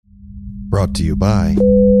Brought to you by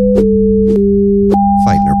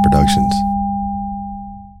Feitner Productions.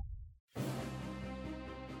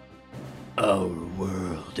 Our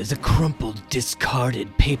world is a crumpled,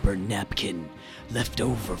 discarded paper napkin left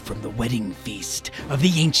over from the wedding feast of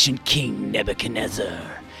the ancient king Nebuchadnezzar.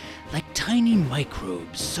 Like tiny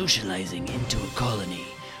microbes socializing into a colony,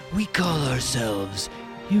 we call ourselves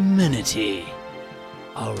humanity.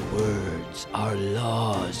 Our words, our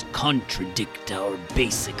laws contradict our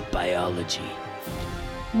basic biology.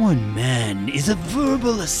 One man is a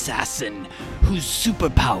verbal assassin whose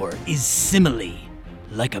superpower is simile,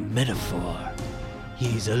 like a metaphor.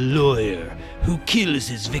 He's a lawyer who kills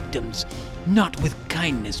his victims, not with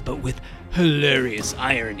kindness but with hilarious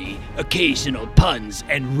irony, occasional puns,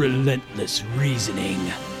 and relentless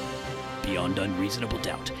reasoning. Beyond Unreasonable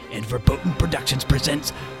Doubt and Verboten Productions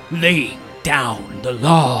presents Laying Down the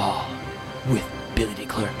Law with Billy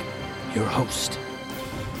DeClerc, your host.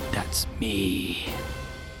 That's me.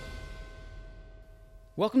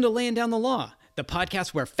 Welcome to Laying Down the Law, the podcast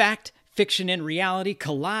where fact, fiction, and reality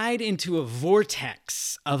collide into a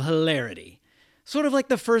vortex of hilarity. Sort of like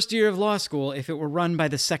the first year of law school if it were run by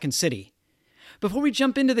the Second City. Before we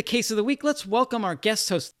jump into the case of the week, let's welcome our guest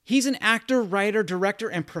host. He's an actor, writer, director,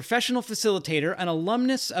 and professional facilitator, an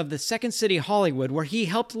alumnus of the Second City Hollywood, where he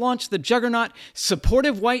helped launch the juggernaut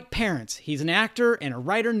Supportive White Parents. He's an actor and a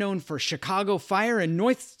writer known for Chicago Fire and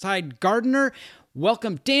Northside Gardener.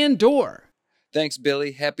 Welcome, Dan Dorr. Thanks,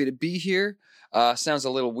 Billy. Happy to be here. Sounds a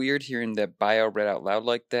little weird hearing that bio read out loud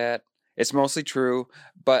like that. It's mostly true,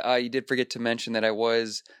 but you did forget to mention that I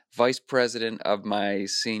was vice president of my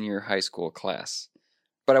senior high school class.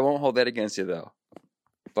 But I won't hold that against you, though.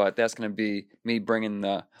 But that's going to be me bringing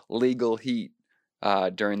the legal heat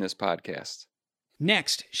during this podcast.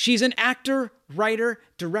 Next, she's an actor, writer,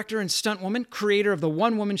 director, and stuntwoman, creator of the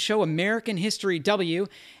one-woman show American History W,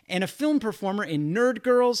 and a film performer in Nerd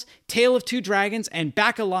Girls, Tale of Two Dragons, and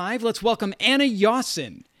Back Alive. Let's welcome Anna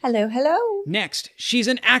Yawson. Hello, hello. Next, she's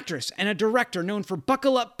an actress and a director known for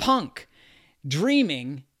Buckle Up Punk,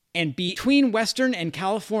 Dreaming, and Between Western and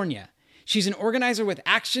California. She's an organizer with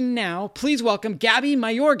Action Now. Please welcome Gabby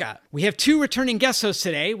Mayorga. We have two returning guest hosts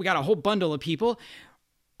today. We got a whole bundle of people.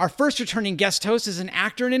 Our first returning guest host is an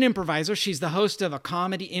actor and an improviser. She's the host of a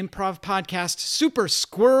comedy improv podcast, Super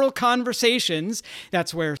Squirrel Conversations.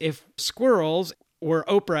 That's where if squirrels were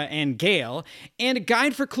Oprah and Gail, and a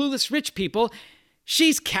guide for clueless rich people.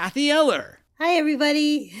 She's Kathy Eller. Hi,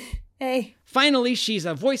 everybody. Hey. Finally, she's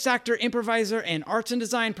a voice actor, improviser, and arts and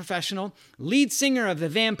design professional, lead singer of the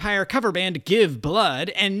vampire cover band Give Blood,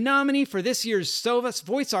 and nominee for this year's Sovas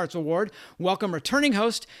Voice Arts Award. Welcome returning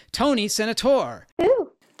host, Tony Senatore.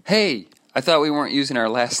 Ooh. Hey, I thought we weren't using our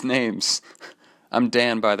last names. I'm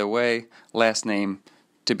Dan, by the way. Last name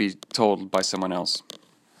to be told by someone else.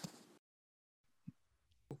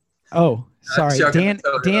 Oh, sorry. Dan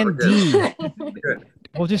D.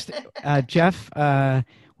 Well, just, Jeff,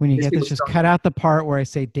 when you get this, just cut out the part where I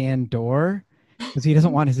say Dan Dorr, because he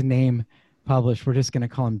doesn't want his name published. We're just going to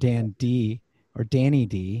call him Dan D or Danny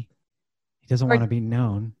D. He doesn't want to be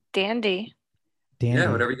known. Dandy. Dandy.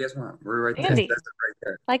 Yeah, whatever you guys want. We're right there. Dandy. That's it right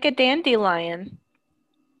there. Like a dandelion.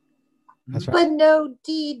 That's right. But no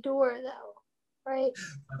D door, though, right?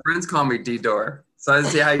 My friends call me D-Door, so I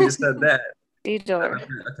see how you just said that. D-door.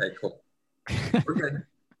 Okay, cool. We're good.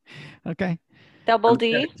 Okay. Double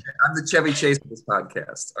D. I'm the Chevy Chase of this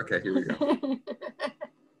podcast. Okay, here we go.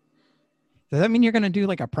 Does that mean you're going to do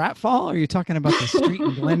like a pratfall, or are you talking about the street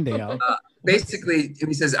in Glendale? Basically, if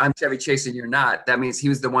he says I'm Chevy Chase and you're not, that means he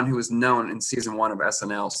was the one who was known in season 1 of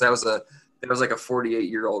SNL. So that was like a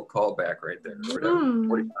 48-year-old callback right there. Or whatever,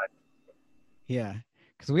 45. Yeah,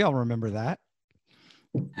 because we all remember that.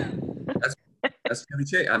 That's Chevy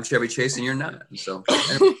Chase. I'm Chevy Chase and you're not. So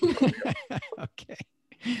okay.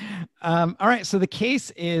 All right. So the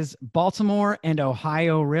case is Baltimore and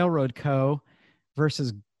Ohio Railroad Co.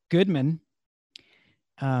 versus Goodman.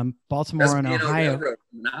 Baltimore and Ohio. Railroad,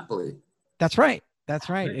 Monopoly. That's right. That's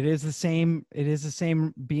right. It is the same. It is the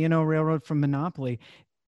same B&O Railroad from Monopoly.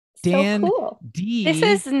 Dan So cool. D. This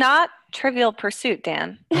is not Trivial Pursuit,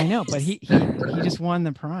 Dan. I know, but he just won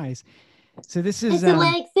the prize. So this is It's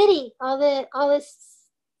Atlantic City. All the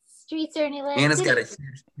streets are in Atlantic Anna's City. got a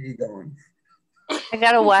huge T going. I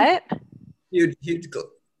got a what? Huge.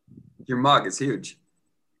 Your mug is huge.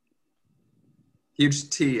 Huge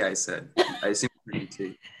T, I said. I assume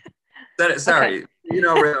T. Said it. Sorry. Okay. You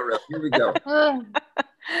know, railroad. Here we go. Oh.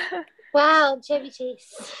 Wow, Chevy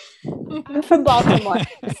Chase. I'm from Baltimore,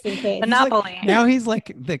 just in case. Monopoly. Now he's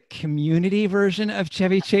like the community version of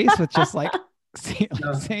Chevy Chase with just like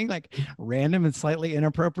saying like random and slightly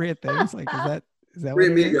inappropriate things. Like, is that Is that Three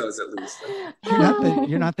what it is? Amigos, at least.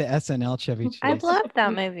 You're not the SNL Chevy Chase. I love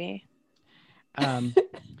that movie.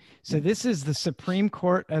 So this is the Supreme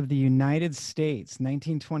Court of the United States,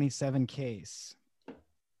 1927 case.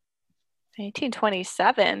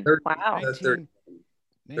 1927. Wow. 37.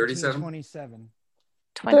 1927.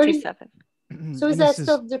 27. So is that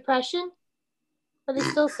still depression? Are they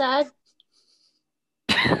still sad?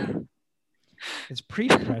 It's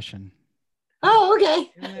pre-depression. Oh,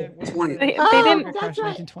 okay. They They didn't- That's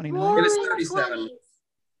right. 1929. We're It is in the 37. 20s.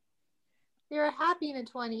 They're happy in the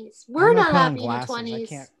 20s. I'm We're gonna not put on happy in the glasses. 20s. I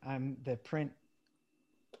can't. I'm the print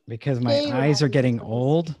because my They were eyes are happy getting in the 20s.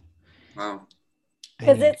 old. Wow. I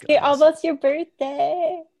Because need it's glasses. almost your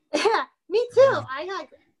birthday. Yeah, me too.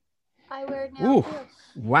 I wear it now Ooh. too.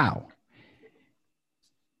 Wow.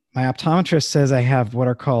 My optometrist says I have what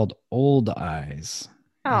are called old eyes.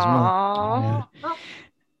 There's more- Aww.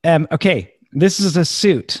 yeah. Okay, this is a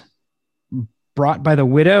suit brought by the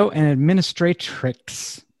widow and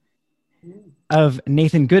administratrix of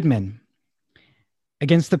Nathan Goodman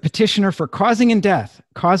against the petitioner for causing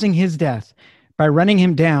his death by running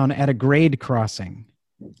him down at a grade crossing.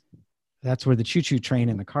 That's where the choo-choo train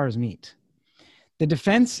and the cars meet. The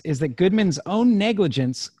defense is that Goodman's own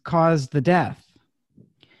negligence caused the death.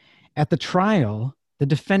 At the trial, the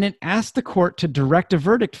defendant asked the court to direct a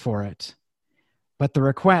verdict for it, but the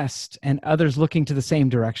request and others looking to the same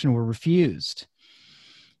direction were refused.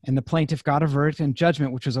 And the plaintiff got a verdict and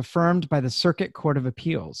judgment, which was affirmed by the Circuit Court of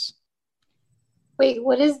Appeals. Wait,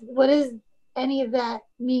 what is any of that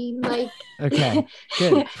mean? Like, Okay,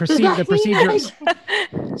 good. Does that mean,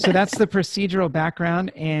 like- So that's the procedural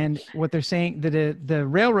background, and what they're saying, that the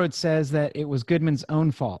railroad says that it was Goodman's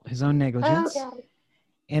own fault, his own negligence. okay.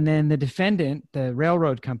 And then the defendant, the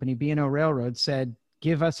railroad company, B&O Railroad, said,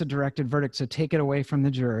 give us a directed verdict, so take it away from the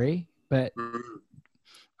jury. But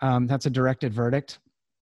that's a directed verdict.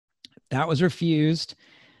 That was refused.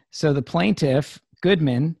 So the plaintiff,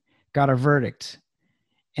 Goodman, got a verdict.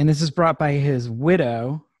 And this is brought by his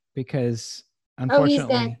widow because,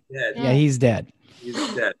 unfortunately, Dead. yeah, he's dead. He's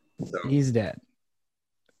dead. So. He's dead.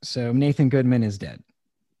 So Nathan Goodman is dead.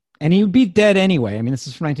 And he would be dead anyway. I mean, this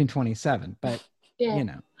is from 1927, but, Yeah. you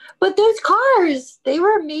know. But those cars, they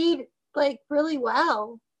were made like really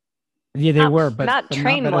well. Yeah, they Not- were, but not but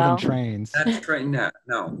trained not better well. than trains. That's train.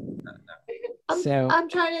 No. So I'm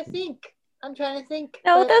trying to think.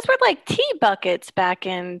 No, but- those were like tea buckets back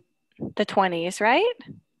in the 20s, right?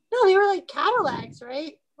 No, they were like Cadillacs,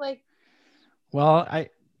 right? Like, well,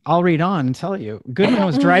 I'll read on and tell you. Goodman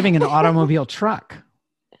was driving an automobile truck.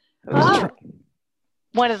 It was a Oh. truck,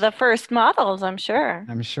 One of the first models, I'm sure.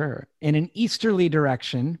 I'm sure, in an easterly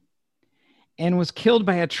direction, and was killed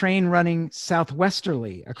by a train running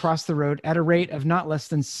southwesterly across the road at a rate of not less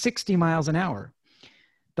than 60 miles an hour.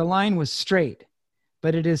 The line was straight,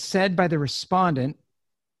 but it is said by the respondent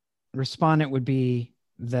would be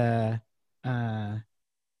the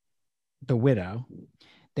widow,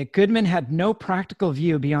 that Goodman had no practical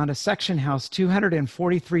view beyond a section house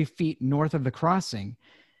 243 feet north of the crossing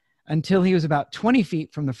until he was about 20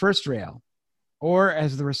 feet from the first rail, or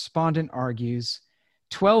as the respondent argues,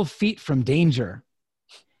 12 feet from danger.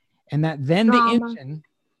 And that then Drama. the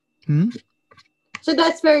engine, so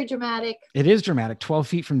that's very dramatic. it is dramatic, 12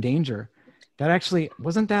 feet from danger. That actually,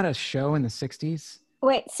 wasn't that a show in the 60s?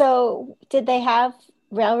 Wait, so did they have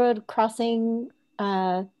railroad crossing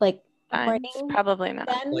like Signs? warning Probably not.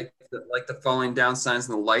 then? Like the falling down signs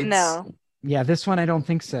and the lights. No. Yeah, this one I don't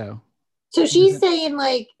think so. So she's saying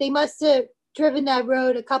like they must have driven that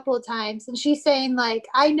road a couple of times, and she's saying like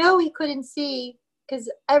I know he couldn't see because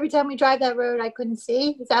every time we drive that road I couldn't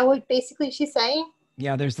see. Is that what basically she's saying?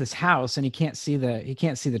 Yeah, there's this house and he can't see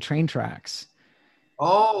the train tracks.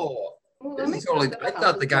 Oh. Well, that This makes is totally, sense. I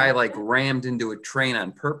thought the guy like rammed into a train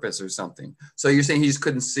on purpose or something. So you're saying he just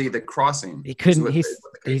couldn't see the crossing? He couldn't. Is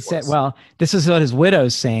what the He case said, was. "Well, this is what his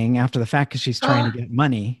widow's saying after the fact because she's trying to get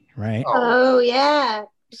money, right? Oh yeah,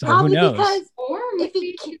 So who probably knows? because Or If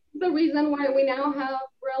maybe he- it's the reason why we now have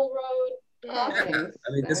railroad yeah. crossings.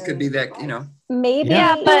 I mean, this could be that, you know. Maybe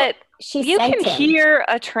Yeah, but she you sent can him. hear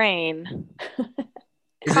a train. Is it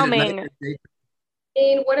at Coming. night or day- I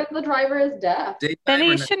mean, what if the driver is deaf? daytime Then or he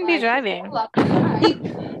night? shouldn't be driving.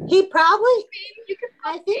 He probably. You could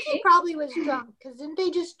I think he probably was drunk because didn't they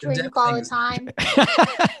just The drink deaf all thing the is- time?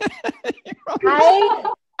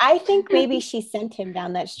 I think maybe she sent him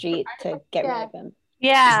down that street to get rid of him.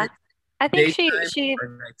 Yeah. Is it I think she daytime or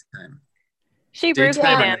nighttime? she roofed it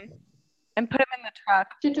Daytime. in and put him in the truck.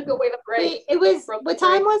 She took away the brakes. Wait, it was broke what the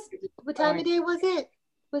time brakes. was what time of day was it?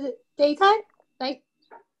 Was it daytime? Night?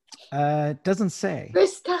 Doesn't say.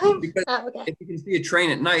 First time? Because Oh, okay. if you can see a train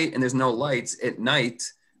at night and there's no lights at night,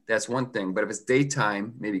 that's one thing. But if it's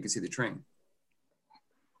daytime, maybe you can see the train.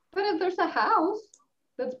 But if there's a house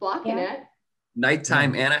that's blocking Yeah. it,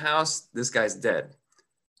 Nighttime and a house, this guy's dead.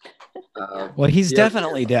 Well, he's Yeah.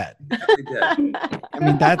 definitely dead. Definitely dead. I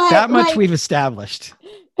mean, that But, much like- we've established.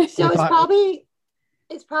 So I thought-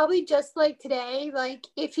 it's probably just like today. Like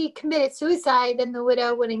if he committed suicide, then the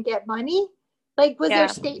widow wouldn't get money. Like was Yeah. there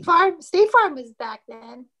State Farm? State Farm was back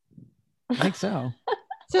then, I think so.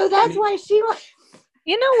 so that's why she was.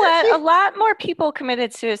 You know what? A lot more people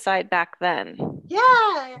committed suicide back then,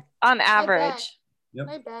 Yeah, on average. Yep.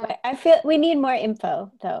 I bet. But I feel we need more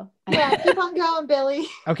info though. Yeah, keep on going, Billy.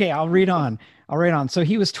 Okay, I'll read on. So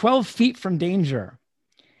he was 12 feet from danger,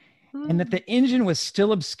 and that the engine was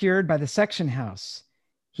still obscured by the section house.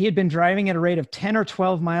 He had been driving at a rate of 10 or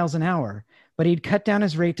 12 miles an hour, but he'd cut down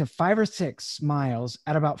his rate to 5 or 6 miles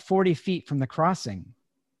at about 40 feet from the crossing.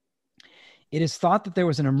 It is thought that there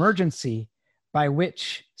was an emergency by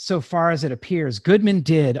which, so far as it appears, Goodman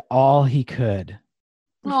did all he could.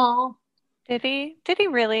 Oh, Did he? Did he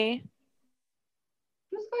really?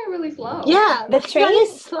 this guy really slow. yeah. The train,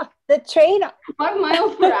 the train, 5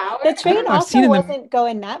 miles per hour. the train I've seen also in the- wasn't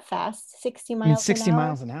going that fast. 60 I miles. mean, 60 an hour.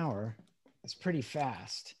 miles an hour is pretty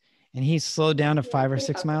fast. And he slowed down to 5 or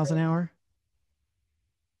 6 miles an hour.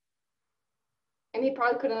 And he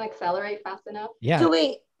probably couldn't accelerate fast enough. Yeah. So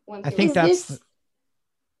wait, Once I he think was- that's this-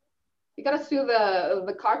 You gotta sue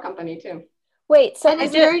the car company too. Wait, so and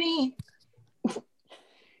is there any?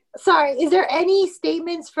 Sorry, is there any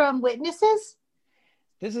statements from witnesses?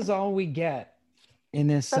 This is all we get in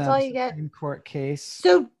this That's all you get? Supreme Court case.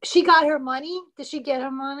 So she got her money. Did she get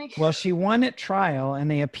her money? Well, she won at trial,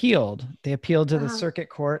 and they appealed. They appealed to the Uh-huh. circuit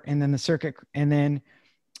court, and then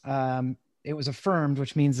it was affirmed,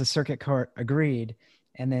 which means the circuit court agreed,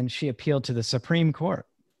 and then she appealed to the Supreme Court.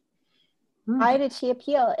 why did she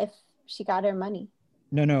appeal if she got her money?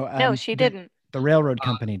 No, No, she didn't. The railroad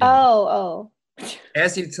company did. Oh.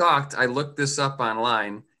 As you talked, I looked this up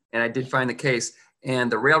online and I did find the case.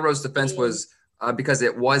 And the railroad's defense was because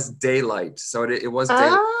it was daylight. So it was daylight.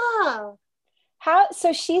 Oh, How?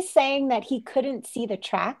 So she's saying that he couldn't see the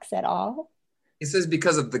tracks at all. It says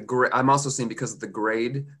because of the grade. I'm also saying because of the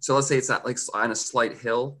grade. So let's say it's not like on a slight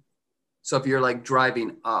hill. So if you're like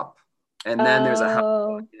driving up and then there's a house.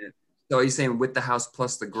 Oh. So he's saying with the house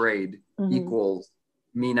plus the grade Mhm. equals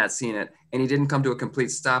me not seeing it. And he didn't come to a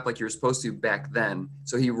complete stop like you were supposed to back then.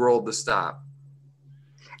 So he rolled the stop.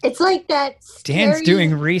 it's like that. Dan's scary-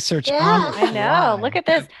 doing research Yeah. on the I know. fly. Look at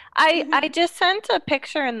this. I just sent a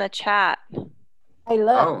picture in the chat. I looked.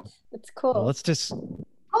 Oh. It's cool. Well, let's just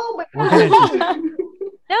Oh my We're god. gonna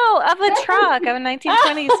No, of a truck, of a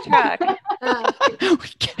 1920s truck.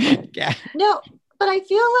 yeah. No, but I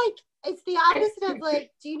feel like it's the opposite of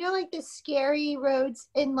like, do you know like the scary roads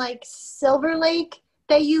in like Silver Lake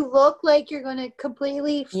that you look like you're gonna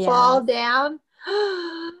completely Yeah. fall down?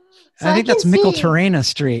 So I think that's can see- Micheltorena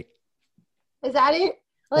Street, Is that it?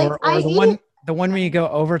 Like or I the even- one where you go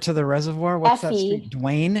over to the reservoir. What's that Effie. street?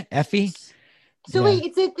 Dwayne, Effie. So Yeah. wait,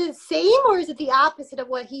 is it the same or is it the opposite of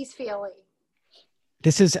what he's feeling?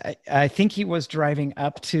 This is. I think he was driving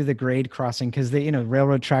up to the grade crossing because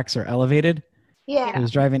railroad tracks are elevated. Yeah. He was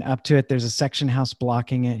driving up to it. There's a section house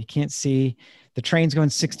blocking it. He can't see. The train's going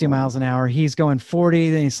 60 miles an hour. He's going 40.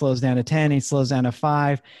 Then he slows down to 10. He slows down to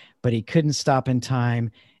 5, but he couldn't stop in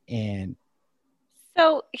time. And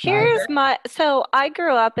So so I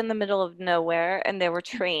grew up in the middle of nowhere and there were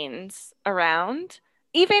trains around.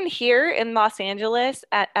 Even here in Los Angeles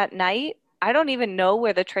at night, I don't even know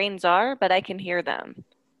where the trains are, but I can hear them.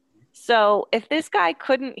 So if this guy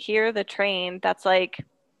couldn't hear the train that's like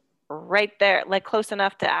right there, like close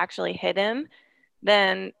enough to actually hit him,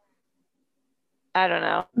 then I don't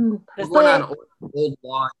know. We're going on old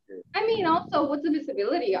law here. I mean, also, what's the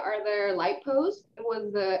visibility? Are there light posts?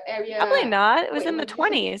 Was the area Probably not. It was Wait, in the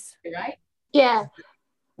what did you 20s. right? Yeah.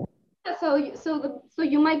 Yeah, so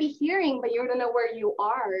you might be hearing, but you don't know where you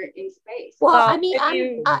are in space. Well, Well, I mean, if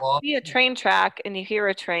you Law. see a train track and you hear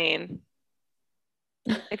a train,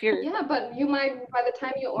 if you're Yeah, but you might, by the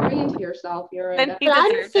time you orient yourself, you're Then in he but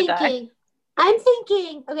I'm deserves to die.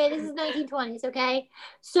 thinking, okay, this is 1920s, okay?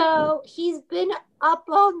 So he's been up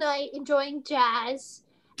all night enjoying jazz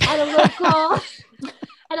at a local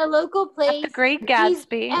at a local place. The Great He's-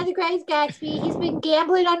 Gatsby. At the Great Gatsby. He's been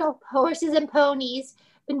gambling on horses and ponies,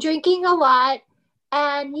 been drinking a lot,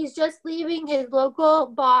 and he's just leaving his local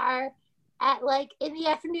bar at like in the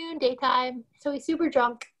afternoon, daytime. So he's super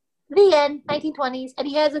drunk. The end, 1920s, and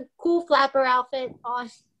he has a cool flapper outfit on.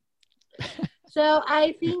 So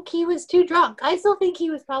I think he was too drunk. I still think he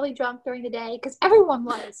was probably drunk during the day because everyone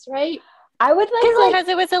was, right? I would like Because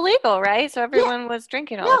it was illegal, right? So everyone was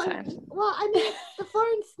drinking all the time. Well, I mean, the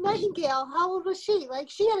Florence Nightingale, how old was she? Like,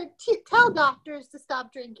 she had to tell doctors to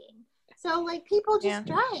stop drinking. So, like, people just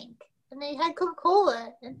drank. And they had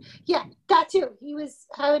Coca-Cola. And, yeah, that too. He was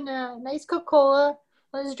having a nice Coca-Cola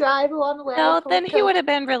on his drive along the way. No, then he would have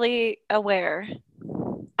been really aware.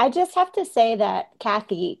 I just have to say that,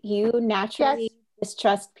 Kathy, you naturally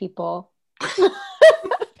distrust people.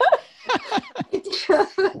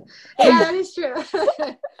 Yeah, that is true.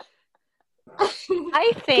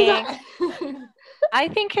 I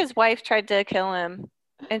think his wife tried to kill him,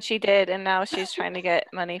 and she did, and now she's trying to get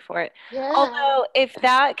money for it. Yeah. Although, if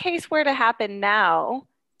that case were to happen now,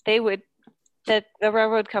 the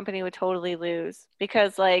railroad company would totally lose,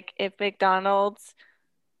 because, like, if McDonald's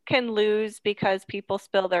can lose because people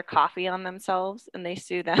spill their coffee on themselves and they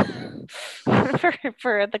sue them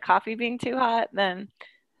for the coffee being too hot, then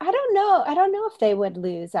I don't know if they would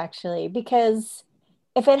lose, actually, because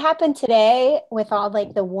if it happened today with all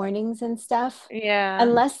like the warnings and stuff,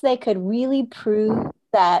 unless they could really prove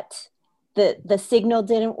that the signal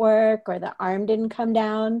didn't work or the arm didn't come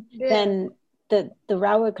down, then the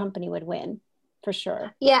railroad company would win for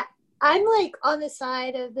sure. Yeah, I'm like on the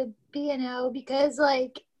side of the B&O because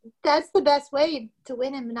like that's the best way to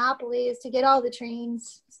win in Monopoly is to get all the train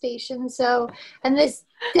stations. So, and this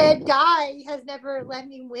dead guy has never let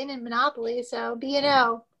me win in Monopoly. So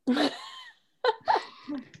B&O.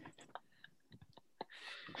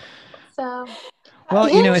 So. Well,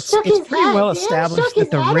 it's pretty well established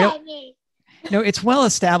that it's well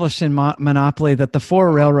established in Monopoly that the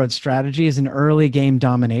four railroad strategy is an early game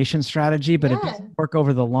domination strategy, but it doesn't work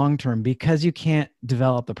over the long term because you can't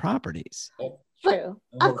develop the properties. True.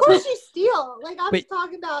 Of course you steal. Like I'm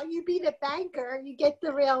talking about you beat a banker, you get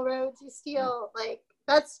the railroads, you steal. Like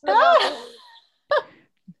that's Monopoly.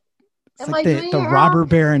 It's like the robber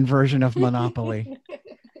baron version of Monopoly.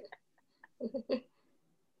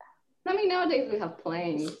 I mean, nowadays we have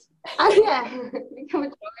planes. I'll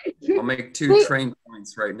make 2 train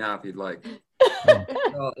points right now if you'd like.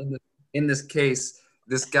 Well, in this case,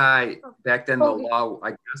 this guy back then, the law, I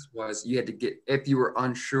guess, was you had to get, if you were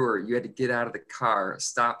unsure, you had to get out of the car,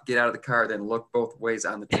 get out of the car, then look both ways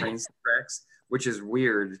on the train tracks, which is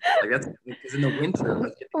weird. Like that's because in the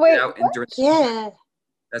winter,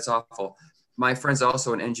 that's awful. My friend's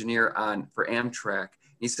also an engineer for Amtrak.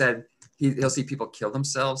 He said he'll see people kill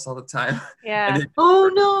themselves all the time. Yeah.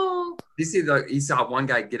 Oh no! He saw one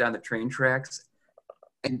guy get on the train tracks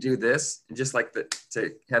and do this, and just like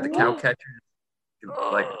to have the cow catcher.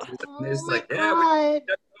 Like it's like we're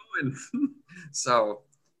going. So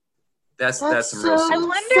that's some real. I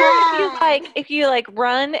wonder if you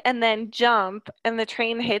run and then jump and the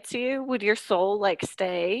train hits you, would your soul like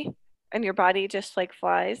stay and your body just like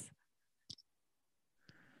flies?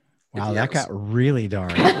 Wow, that got really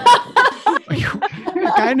dark.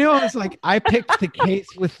 I know it's like I picked the case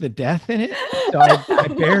with the death in it, so I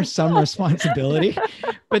bear some responsibility.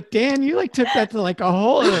 But Dan, you took that to a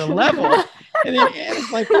whole other level. And then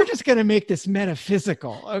it's like, we're just going to make this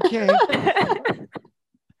metaphysical, okay?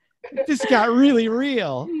 This got really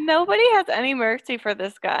real. Nobody has any mercy for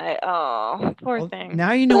this guy. Oh, poor thing.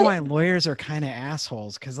 Now you know why lawyers are kind of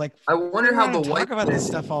assholes. Because, I wonder how the wife talk about this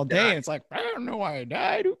stuff all day. And it's like, I don't know why I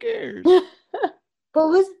died. Who cares? What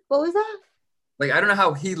was that? I don't know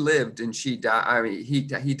how he lived and she died. I mean, he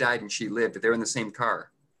died and she lived. They were in the same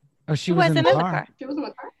car. Oh, she was in the car. She was in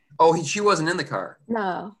the car? Oh, she wasn't in the car.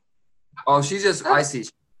 No. Oh, she's just, I see.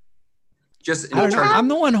 Just I don't know. I'm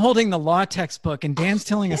the one holding the law textbook and Dan's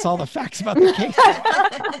telling us all the facts about the case.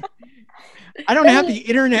 I don't have the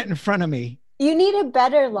internet in front of me. You need a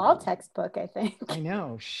better law textbook, I think. I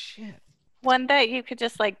know. Shit. One that you could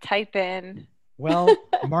just type in. Well,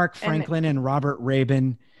 Mark Franklin and Robert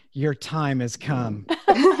Rabin, your time has come.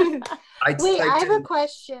 I have a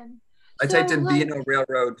question. I typed in B&O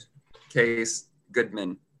Railroad case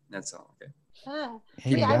Goodman. That's all. Okay.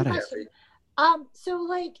 Hey, you got it. So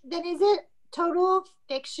then is it total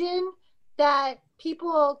fiction that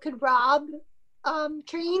people could rob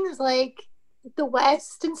trains like the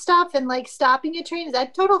West and stuff and stopping a train? Is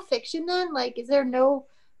that total fiction then? Is there no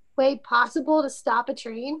way possible to stop a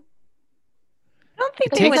train? I don't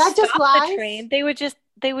think they would stop the train.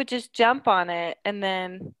 They would just jump on it, and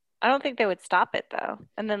then I don't think they would stop it though.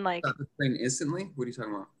 And then stop the train instantly? What are you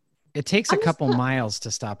talking about? It takes a couple miles to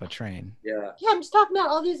stop a train. Yeah. Yeah, I'm just talking about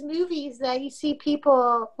all these movies that you see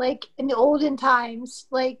people in the olden times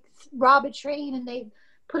rob a train and they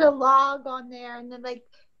put a log on there and then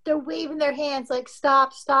they're waving their hands like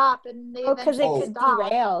stop, stop, and they because it could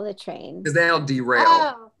derail the train. Because they'll derail.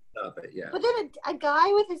 Oh. Stop it, yeah. But then a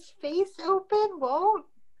guy with his face open won't.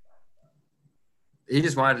 He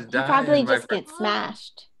just wanted to die. He probably just gets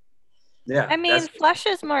smashed. Yeah. I mean, flesh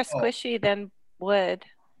is more squishy than wood.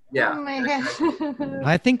 Yeah. Oh my God.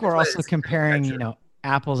 I think we're also comparing, you know,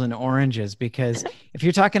 apples and oranges, because if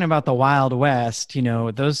you're talking about the Wild West, you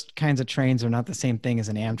know, those kinds of trains are not the same thing as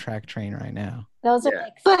an Amtrak train right now. Those are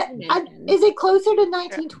like but is it closer to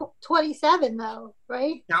 1927 though,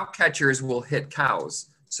 right? Cow catchers will hit cows,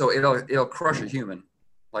 so it'll crush a human,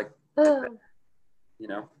 like you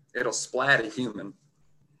know, it'll splat a human.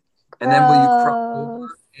 And then will you cross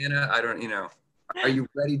over, Anna? I don't, you know, are you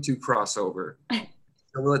ready to cross over?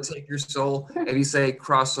 So will it take your soul? If you say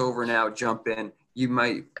cross over now, jump in, you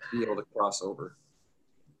might be able to cross over.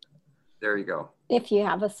 There you go. If you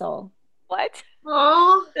have a soul. What?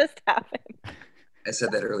 Oh, just happened. I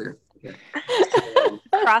said that earlier. Yeah.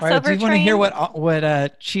 Crossover right, do you want to hear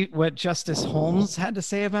train? what Justice Holmes had to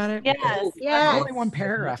say about it? Yes. yeah. Only one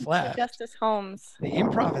paragraph left. Justice Holmes. The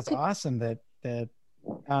improv is awesome.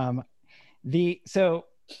 So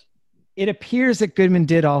it appears that Goodman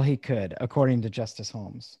did all he could, according to Justice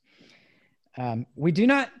Holmes. We do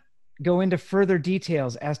not go into further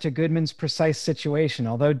details as to Goodman's precise situation,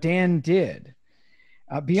 although Dan did.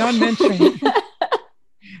 Beyond mentioning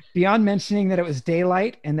that it was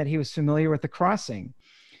daylight and that he was familiar with the crossing,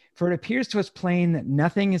 for it appears to us plain that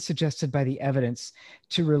nothing is suggested by the evidence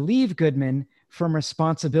to relieve Goodman from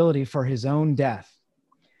responsibility for his own death.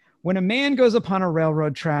 When a man goes upon a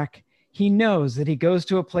railroad track, he knows that he goes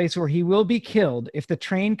to a place where he will be killed if the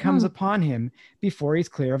train comes upon him before he's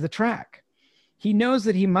clear of the track. He knows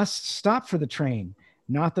that he must stop for the train,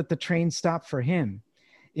 not that the train stopped for him.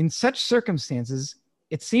 In such circumstances,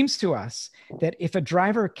 it seems to us that if a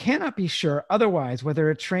driver cannot be sure otherwise whether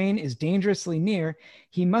a train is dangerously near,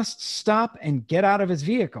 he must stop and get out of his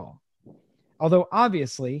vehicle. Although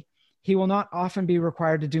obviously, he will not often be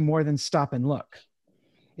required to do more than stop and look.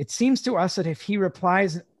 It seems to us that if he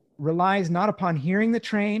relies not upon hearing the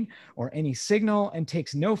train or any signal and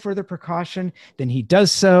takes no further precaution, then he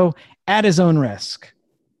does so at his own risk.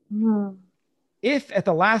 If at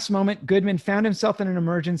the last moment Goodman found himself in an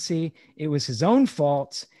emergency, it was his own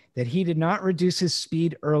fault that he did not reduce his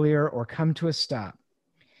speed earlier or come to a stop.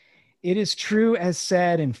 It is true, as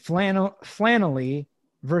said in Flannelly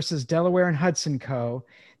versus Delaware and Hudson Co.,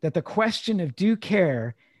 that the question of due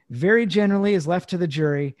care very generally is left to the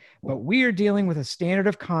jury, but we are dealing with a standard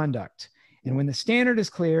of conduct, and when the standard is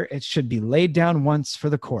clear, it should be laid down once for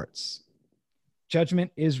the courts.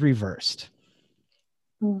 Judgment is reversed.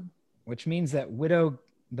 Which means that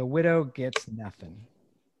the widow gets nothing.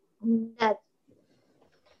 I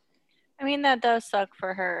mean, that does suck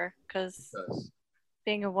for her, because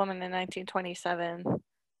being a woman in 1927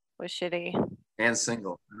 was shitty. And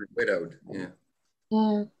single, widowed, yeah.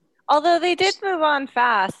 Although they did move on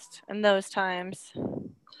fast in those times.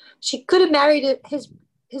 She could have married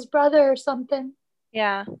his brother or something.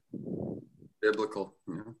 Yeah. Biblical.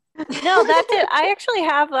 No, that did. I actually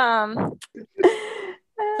have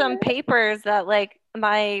some papers that like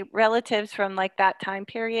my relatives from like that time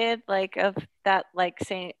period, like of that, like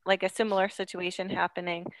saying like a similar situation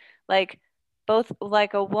happening, like both,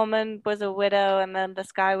 like a woman was a widow and then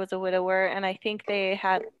this guy was a widower, and I think they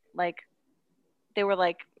had like they were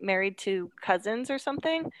like married to cousins or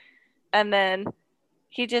something, and then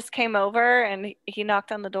he just came over and he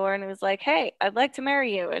knocked on the door and he was like, "Hey, I'd like to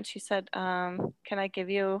marry you." And she said, "Can I give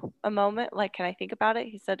you a moment? Like, can I think about it?"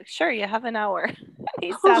 He said, "Sure, you have an hour."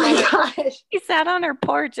 He sat on her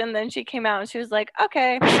porch, and then she came out and she was like,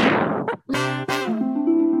 "Okay."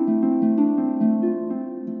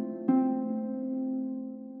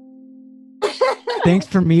 Thanks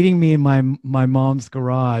for meeting me in my mom's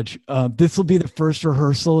garage. This will be the first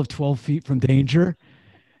rehearsal of 12 Feet from Danger.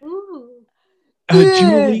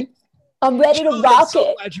 Julie, I'm ready to rock so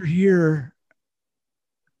it. Glad you're here.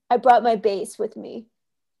 I brought my bass with me.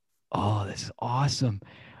 Oh, this is awesome.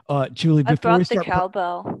 Julie, I before we brought the start,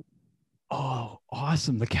 cowbell. Oh,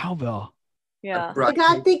 awesome, the cowbell. Yeah. I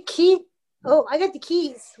got the key. Oh, I got the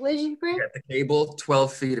keys. What did you bring? I got the cable,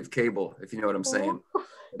 12 feet of cable, if you know what I'm saying.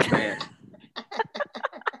 Man.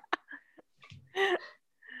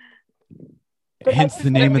 Hence the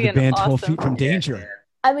name of the band, awesome. 12 Feet from Danger.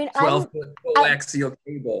 I mean, 12-foot coaxial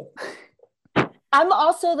cable. I'm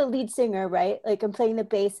also the lead singer, right? Like I'm playing the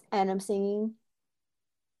bass and I'm singing.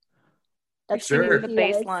 That's sure. The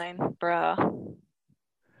bass line, bruh.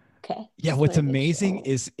 Okay. Yeah, what's amazing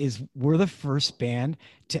is we're the first band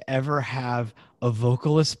to ever have a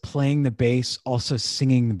vocalist playing the bass, also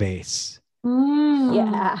singing the bass.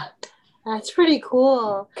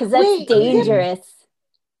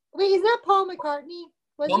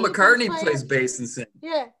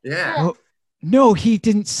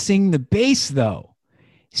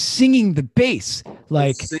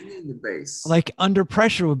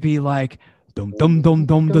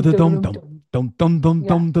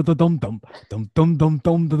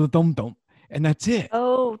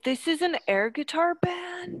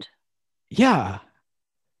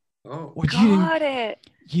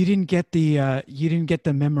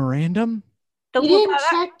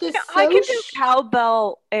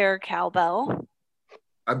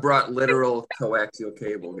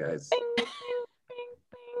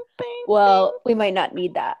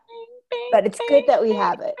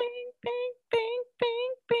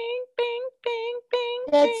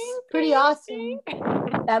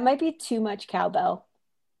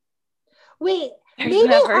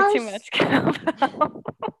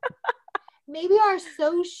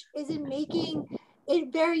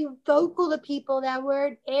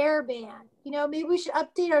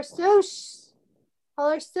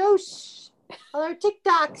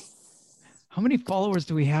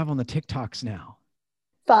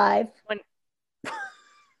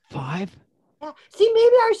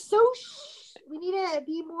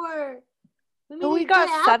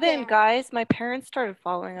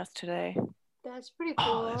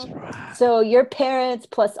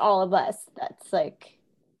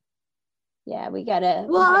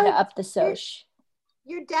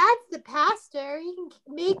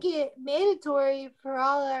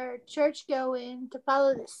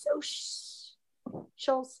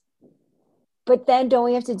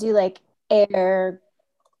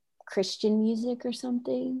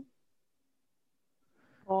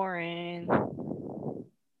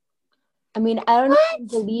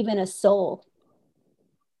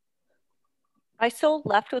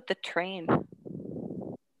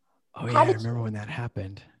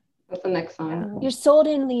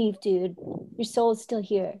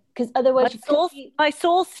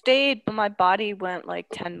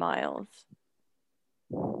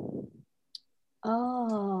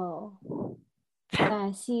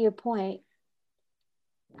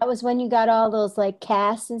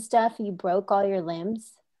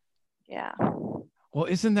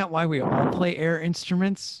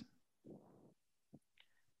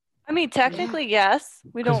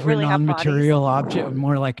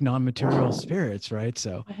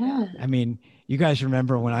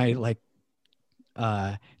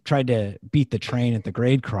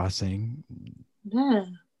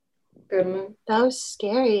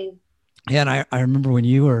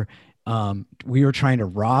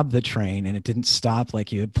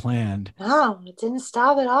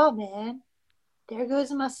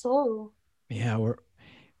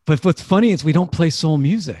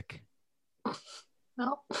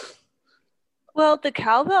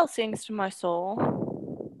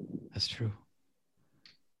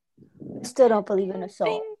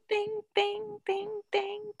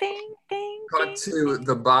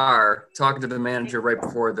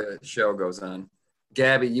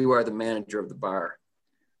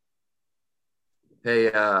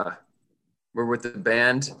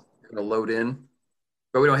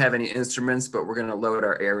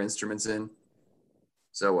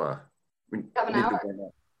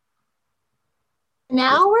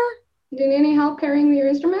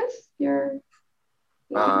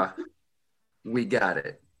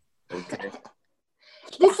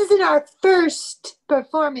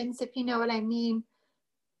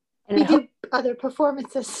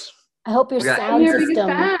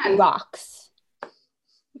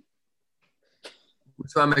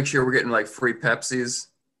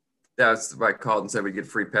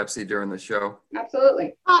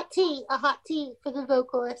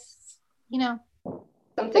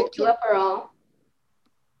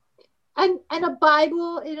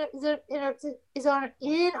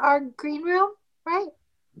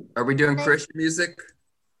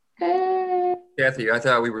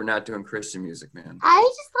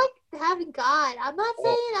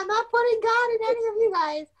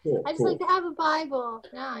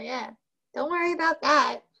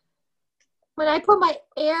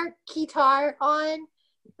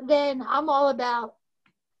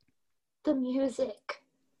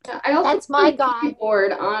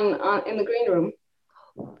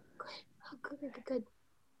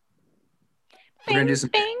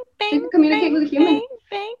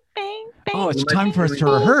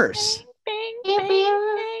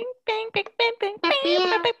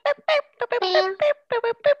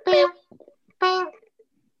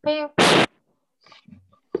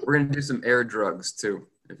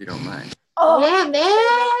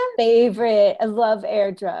 favorite. I love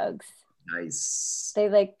air drugs. Nice. They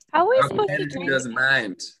like. How are we Rowdy supposed to Energy drink? doesn't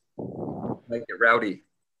mind. Make it rowdy.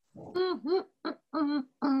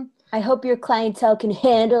 I hope your clientele can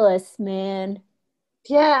handle us, man.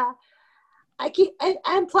 Yeah.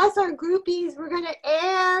 And plus our groupies, we're gonna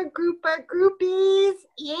group our groupies.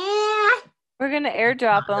 Yeah. We're gonna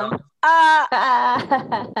airdrop them. I'm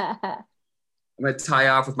gonna tie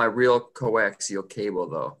off with my real coaxial cable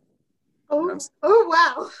though. Oh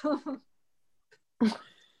wow.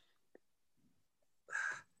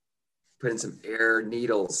 Put in some air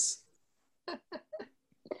needles.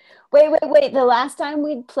 Wait. The last time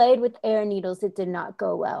we played with air needles, it did not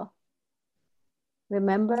go well.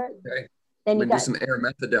 Remember? Okay. Then you got do some air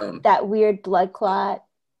methadone. That weird blood clot.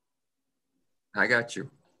 I got you.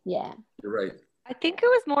 Yeah. You're right. I think it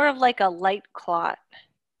was more of like a light clot.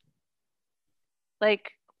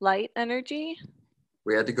 Like light energy.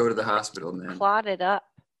 We had to go to the hospital, man. Clotted up.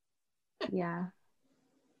 Yeah.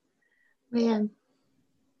 Man.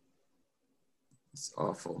 It's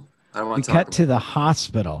awful. I don't want We to talk cut to the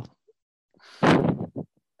hospital.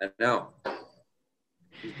 I know.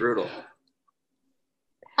 It's brutal.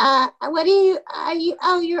 What are you?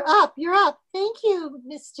 Oh, you're up. You're up. Thank you,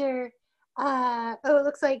 Mr. Oh, it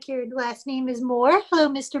looks like your last name is Moore. Hello,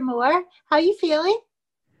 Mr. Moore. How you feeling?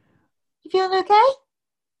 You feeling okay?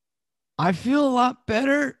 I feel a lot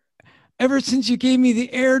better ever since you gave me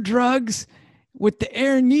the air drugs with the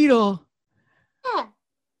air needle. Yeah.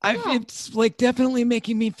 It's like definitely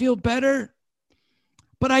making me feel better.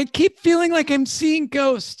 But I keep feeling like I'm seeing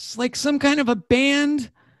ghosts, like some kind of a band.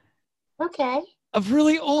 Okay. Of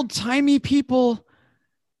really old-timey people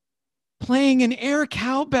playing an air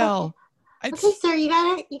cowbell. Okay, sir, you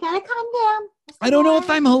gotta calm down. I don't know if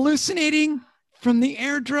I'm hallucinating from the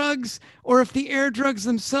air drugs or if the air drugs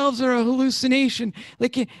themselves are a hallucination.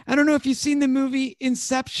 Like, I don't know if you've seen the movie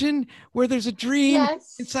Inception, where there's a dream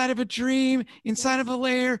inside of a dream, inside of a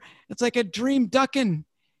layer. It's like a dream ducking.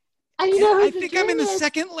 I think I'm in the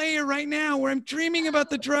second layer right now where I'm dreaming about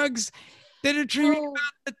the drugs that are dreaming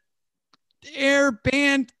about the air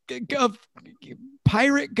band of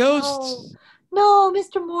pirate ghosts. No,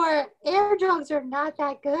 Mr. Moore, air drugs are not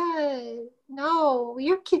that good. No,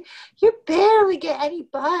 you barely get any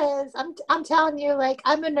buzz. I'm telling you, like,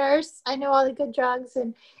 I'm a nurse. I know all the good drugs,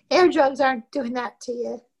 and air drugs aren't doing that to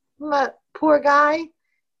you. Poor guy.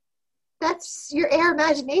 That's your air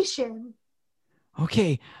imagination.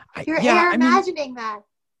 Okay. You're imagining that.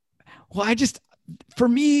 Well, for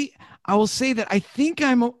me, I will say that I think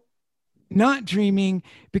I'm not dreaming,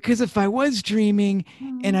 because if I was dreaming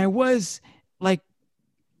and I was like,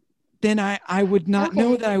 then I would not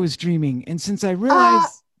know that I was dreaming. And since I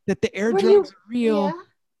realized that the air drugs are real,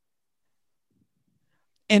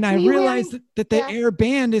 and I realized that the air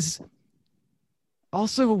band is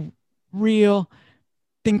also real,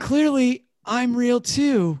 then clearly I'm real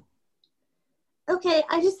too. Okay,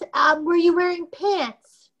 were you wearing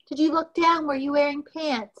pants? Did you look down? Were you wearing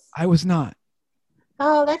pants? I was not.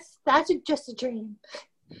 Oh, that's just a dream.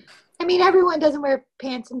 I mean, everyone doesn't wear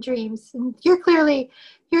pants in dreams, and you're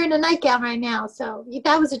in a nightgown right now, so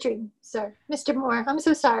that was a dream, sir. Mr. Moore, I'm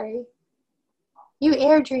so sorry. You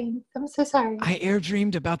air dreamed. I'm so sorry. I air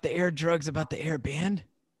dreamed about the air drugs, about the air band?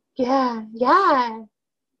 Yeah.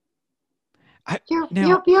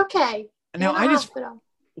 You'll be okay. Now, I just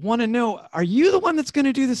want to know, are you the one that's going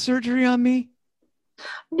to do the surgery on me?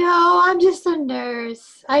 No, I'm just a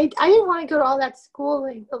nurse. I didn't want to go to all that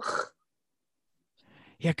schooling. Ugh.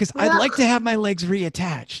 Yeah, because I'd like to have my legs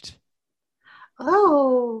reattached.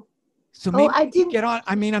 Oh. So maybe I didn't get on.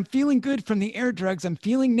 I mean, I'm feeling good from the air drugs. I'm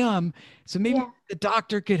feeling numb. So maybe the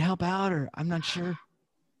doctor could help out, or I'm not sure.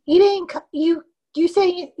 You're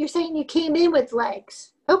saying you came in with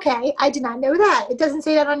legs. Okay, I did not know that. It doesn't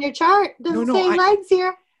say that on your chart. It doesn't say legs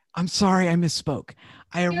here. I'm sorry, I misspoke.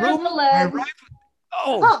 I arrived.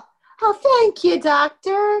 Oh, thank you,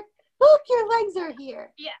 doctor. Look, your legs are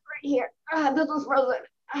here. Yeah, right here. This one's frozen.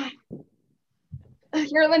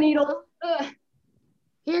 Here are the needles.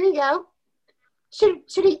 Here you go. Should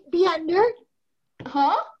he be under?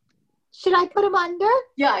 Huh? Should I put him under?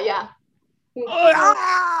 Yeah. Okay.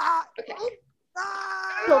 I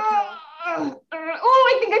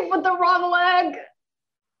think I put the wrong leg.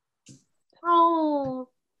 Oh.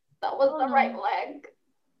 That was the right leg.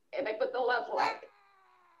 And I put the left leg.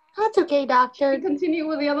 That's okay, doctor. Should we continue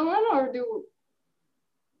with the other one, or do...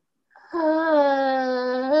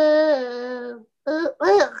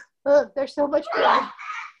 There's so much blood.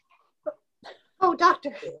 Oh,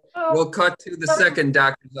 doctor. We'll cut to the second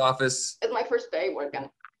doctor's office. It's my first day working.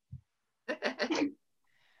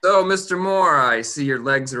 So, Mr. Moore, I see your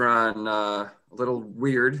legs are on a little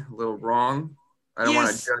weird, a little wrong. I don't want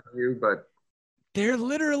to judge you, but they're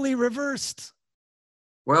literally reversed.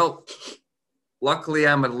 Well, luckily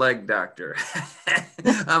I'm a leg doctor.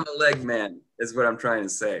 I'm a leg man, is what I'm trying to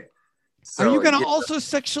say. So, are you going to also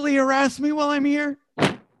sexually harass me while I'm here?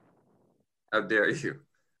 How dare you?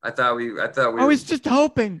 I thought we I was just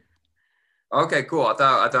hoping. Okay, cool. I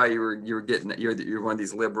thought you were getting you're one of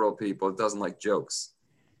these liberal people that doesn't like jokes.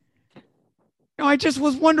 No, I just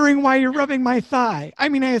was wondering why you're rubbing my thigh. I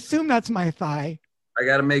mean, I assume that's my thigh. I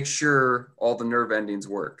got to make sure all the nerve endings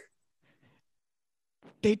work.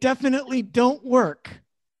 They definitely don't work.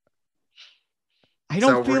 I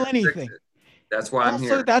don't feel anything. That's why I'm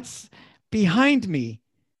here. Also, that's behind me.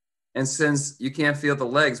 And since you can't feel the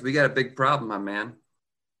legs, we got a big problem, my man.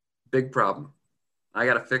 Big problem. I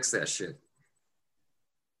got to fix that shit.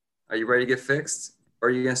 Are you ready to get fixed? Or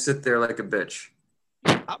are you going to sit there like a bitch?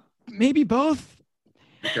 Maybe both.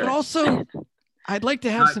 Okay. But also, I'd like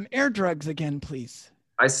to have some air drugs again, please.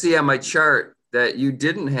 I see on my chart that you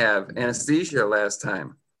didn't have anesthesia last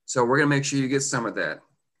time. So we're going to make sure you get some of that.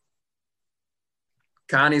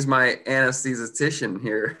 Connie's my anesthetician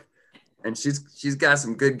here, and she's got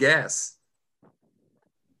some good gas.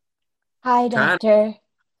 Hi, doctor.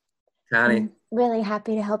 Connie. I'm really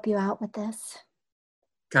happy to help you out with this.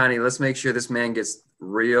 Connie, let's make sure this man gets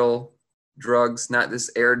real drugs, not this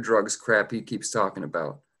air drugs crap he keeps talking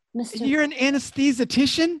about. You're an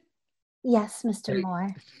anesthetician? Yes, Mr.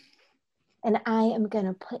 Moore. And I am going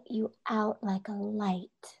to put you out like a light.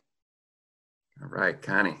 All right,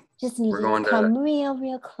 Connie. Just need you to come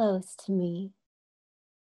real close to me.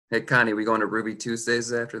 Hey, Connie, we going to Ruby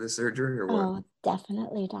Tuesdays after the surgery or what? Oh,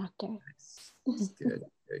 definitely, doctor. Nice. Good.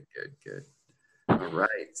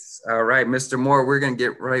 All right, Mr. Moore, we're going to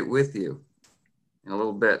get right with you in a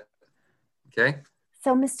little bit. Okay?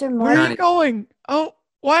 So, Mr. Moore. Where are you going? Oh,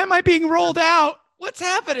 why am I being rolled out? What's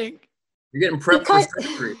happening? You're getting prepped for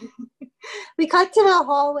surgery. We cut to the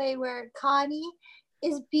hallway where Connie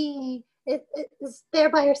is there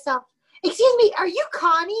by herself. Excuse me, are you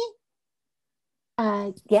Connie?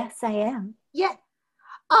 Yes, I am. Yeah.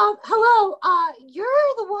 Hello.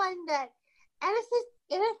 You're the one that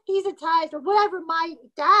anesthetized or whatever my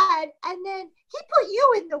dad, and then he put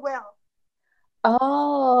you in the will.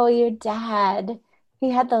 Oh, your dad.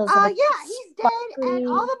 He had those. Yeah, he's dead, and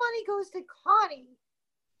all the money goes to Connie.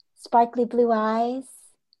 Sparkly blue eyes,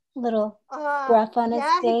 little scruff on his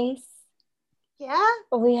face. Yeah.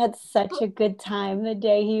 We had such a good time the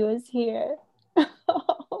day he was here.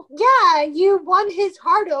 Yeah, you won his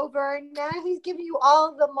heart over, and now he's giving you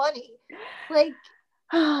all the money. Like,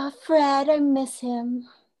 Fred, I miss him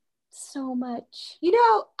so much. You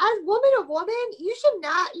know, as woman of woman, you should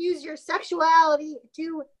not use your sexuality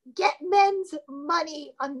to get men's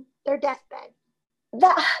money on their deathbed.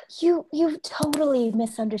 You totally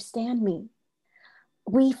misunderstand me.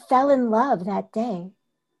 We fell in love that day.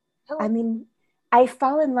 I mean, I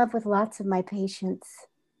fall in love with lots of my patients,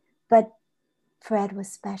 but Fred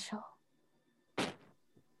was special. I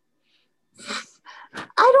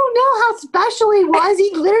don't know how special he was.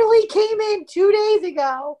 He literally came in 2 days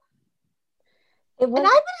ago. And I've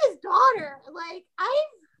been his daughter. Like,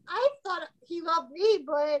 I thought he loved me,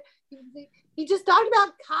 but he just talked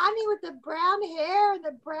about Connie with the brown hair and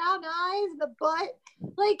the brown eyes and the butt.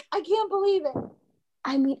 Like, I can't believe it.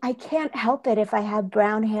 I mean, I can't help it if I have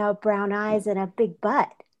brown hair, brown eyes, and a big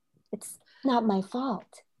butt. It's not my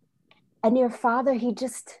fault. And your father, he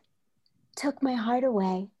just took my heart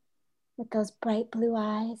away with those bright blue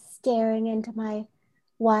eyes staring into my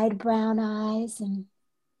wide brown eyes, and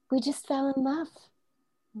we just fell in love.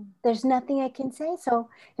 There's nothing I can say. So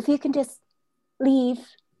if you can just leave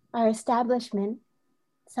our establishment,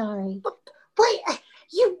 sorry. Wait, why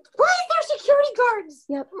is there security guards?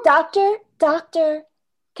 Yep. Doctor,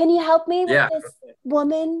 can you help me with this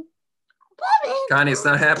woman? Connie, it's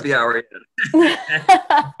not happy hour yet.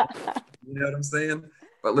 You know what I'm saying?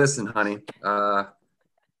 But listen, honey, I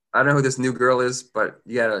don't know who this new girl is, but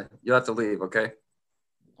you'll have to leave, okay?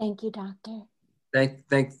 Thank you, doctor.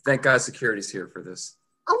 Thank God security's here for this.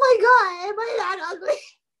 Oh my God, am I that ugly?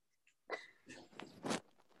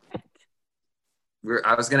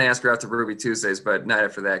 I was going to ask her out to Ruby Tuesdays, but not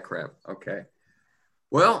after that crap. Okay.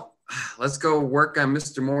 Well, let's go work on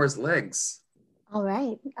Mr. Moore's legs. All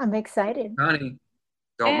right. I'm excited. Connie,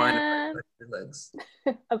 don't mind if I touch your legs.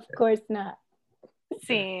 Of course not.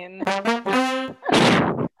 Scene. I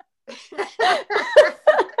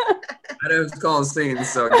know it's calling scenes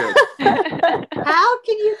so good. How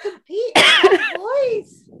can you compete with that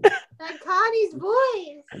voice? That Connie's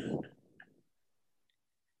voice.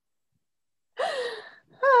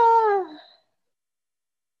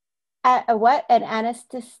 What? An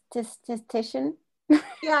anesthetician?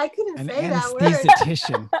 Yeah, I couldn't say that word.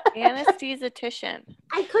 Anesthetician. Anesthetician.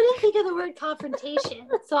 I couldn't think of the word confrontation,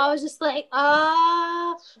 so I was just like,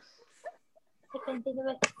 I couldn't think of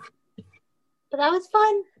it. But that was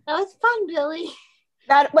fun. That was fun, Billy.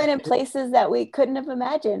 That went in places that we couldn't have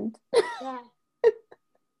imagined. Yeah.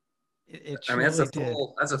 I mean, that's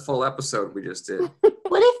a full episode we just did.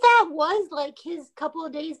 What if that was like his couple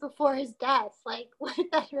of days before his death? Like, what if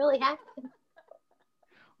that really happened?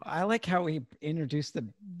 I like how we introduced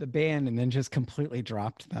the band and then just completely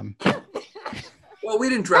dropped them. Well, we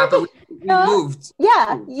didn't drop it. We moved.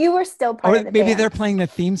 Yeah, you were still part of the maybe band. they're playing the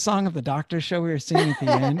theme song of the Doctor show we were singing at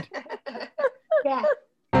the end. Yeah.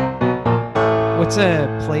 What's a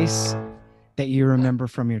place that you remember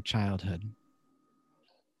from your childhood?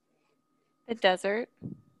 The desert.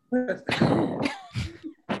 Is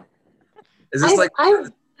this is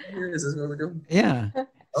this what we're doing? Yeah.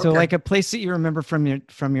 So Okay. like a place that you remember from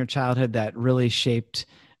your childhood that really shaped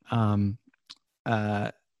something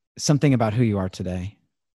about who you are today.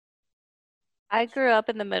 I grew up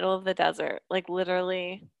in the middle of the desert, like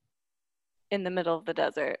literally in the middle of the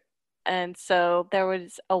desert. And so there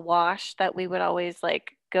was a wash that we would always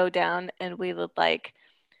like go down, and we would like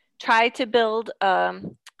try to build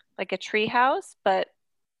like a tree house, but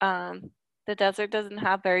the desert doesn't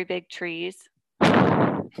have very big trees.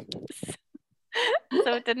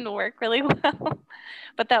 So it didn't work really well.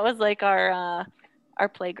 But that was like our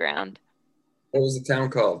playground. What was the town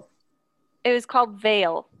called? It was called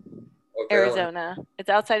Vail, Okay. Arizona. It's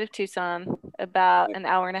outside of Tucson, about an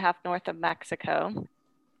hour and a half north of Mexico.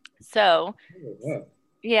 So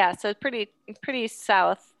yeah, so pretty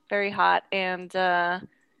south, very hot, and there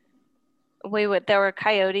were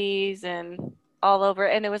coyotes and all over,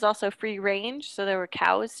 and it was also free range, so there were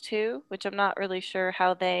cows too, which I'm not really sure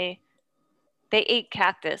how they ate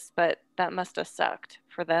cactus, but that must have sucked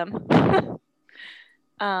for them.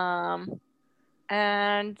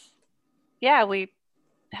 And yeah, we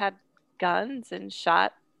had guns and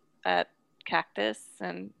shot at cactus,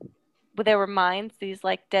 and there were mines, these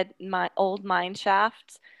like old mine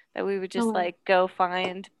shafts that we would just like go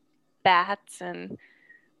find bats and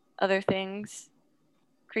other things,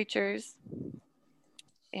 creatures.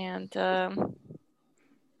 And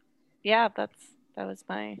yeah, that was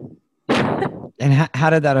my. And how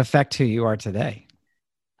did that affect who you are today?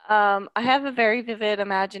 I have a very vivid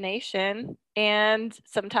imagination, and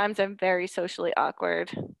sometimes I'm very socially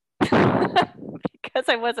awkward because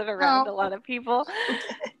I wasn't around a lot of people.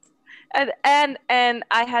 And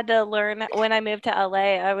I had to learn when I moved to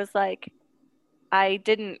LA. I was like, I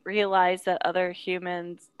didn't realize that other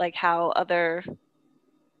humans, like how other,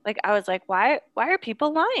 like I was like, why are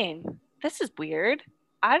people lying? This is weird.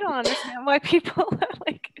 I don't understand why people are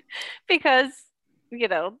like, because you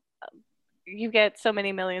get so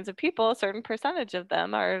many millions of people, a certain percentage of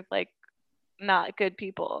them are like not good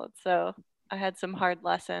people. So I had some hard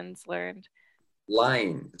lessons learned.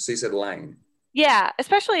 Lying. So you said lying. Yeah,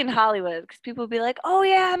 especially in Hollywood, because people would be like, "Oh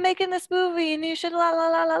yeah, I'm making this movie, and you should la la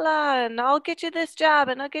la la la, and I'll get you this job,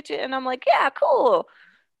 and I'll get you," and I'm like, "Yeah, cool."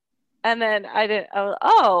 And then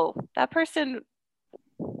that person.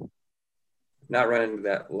 Not run into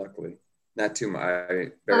that, luckily. Not too much.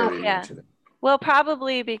 I barely mentioned it. Well,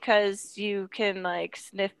 probably because you can like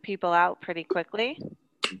sniff people out pretty quickly,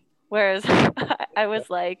 whereas I was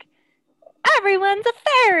like, "Everyone's a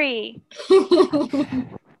fairy."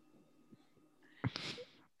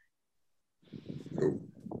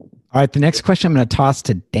 All right, the next question I'm going to toss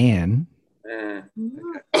to Dan.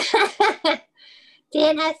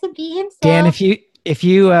 Dan has to be himself. Dan, if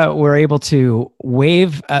you were able to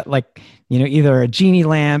wave either a genie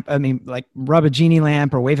lamp, rub a genie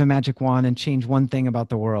lamp or wave a magic wand and change one thing about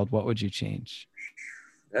the world, what would you change?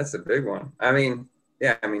 That's a big one. Man.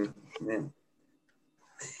 I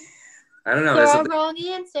don't know. There are wrong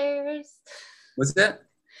answers. What's that?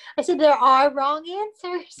 I said there are wrong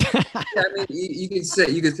answers. You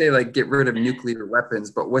could say like get rid of nuclear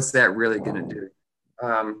weapons, but what's that really going to do?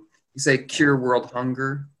 You say cure world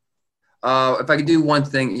hunger. If I could do one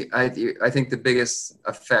thing, I think the biggest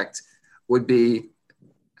effect would be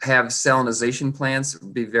have salinization plants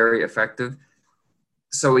be very effective,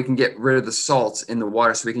 so we can get rid of the salts in the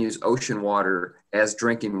water, so we can use ocean water as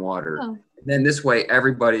drinking water. And then this way,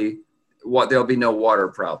 there'll be no water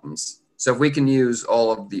problems. So if we can use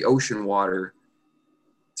all of the ocean water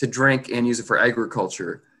to drink and use it for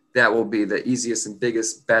agriculture, that will be the easiest and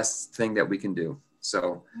best thing that we can do.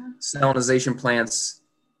 So salinization plants,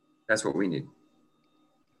 that's what we need.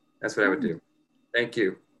 That's what I would do. Thank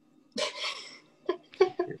you.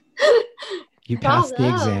 You passed the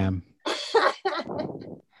exam.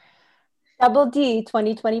 Double D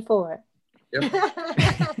 2024. Yep.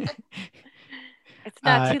 It's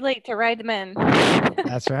not too late to ride them in.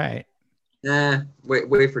 That's right.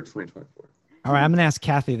 Wait for 2024. All right, I'm going to ask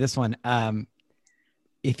Kathy this one.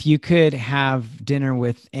 If you could have dinner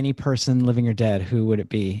with any person, living or dead, who would it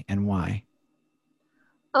be and why?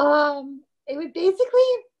 It would basically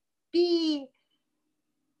be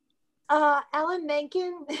Alan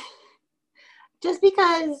Menken, just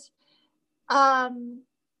because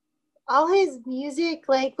all his music,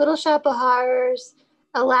 like Little Shop of Horrors,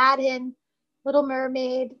 Aladdin, Little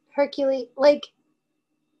Mermaid, Hercules, like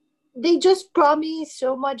they just brought me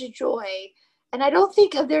so much joy. And I don't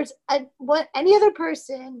think there's any other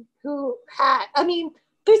person who had, I mean,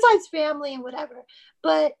 besides family and whatever,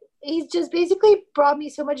 but he's just basically brought me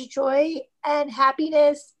so much joy and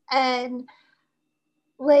happiness and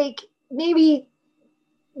like maybe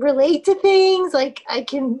relate to things. Like I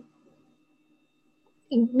can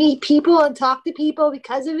meet people and talk to people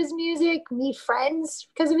because of his music, meet friends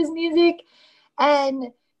because of his music.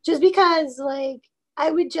 And just because like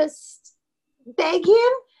I would just beg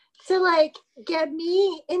him to like get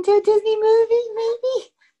me into a Disney movie, maybe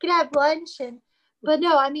could have lunch. But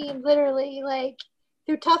no, I mean literally like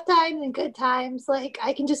through tough times and good times, like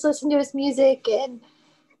I can just listen to his music. And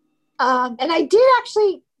I did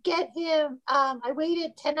actually get him, I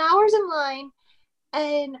waited 10 hours in line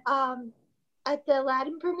and at the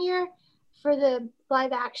Aladdin premiere for the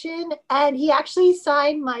live action, and he actually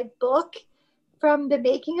signed my book from the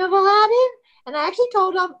making of Aladdin. And I actually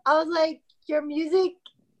told him, I was like, your music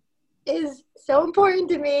is so important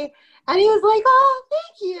to me. And he was like, oh,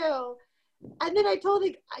 thank you. And then I told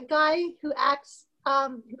a guy who acts,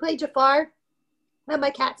 who played Jafar, that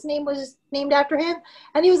my cat's name was named after him.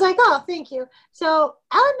 And he was like, oh, thank you. So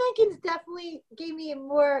Alan Menken's definitely gave me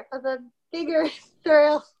more of a bigger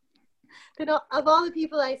thrill than of all the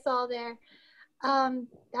people I saw there.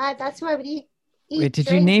 That's who I would eat. Wait, did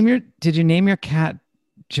you name your cat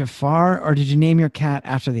Jafar, or did you name your cat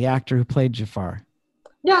after the actor who played Jafar?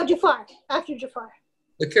 No, Jafar. After Jafar.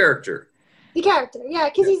 The character. Yeah,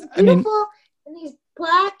 because he's beautiful and he's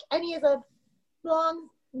black and he has a long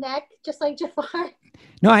neck, just like Jafar.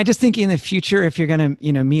 No, I just think in the future, if you're gonna,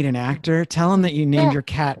 meet an actor, tell him that you named your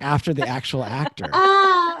cat after the actual actor.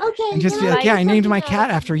 Okay. And just be like, I named my cat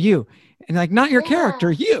after you, and like, not your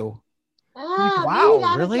character, you. Like,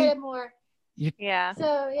 wow, really? Yeah.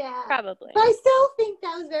 So yeah, probably. But I still think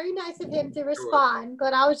that was very nice of him to respond.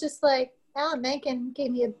 But I was just like, Alan Menken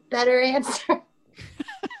gave me a better answer.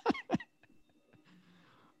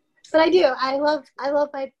 But I do.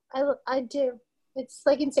 I do. It's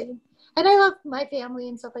like insane. And I love my family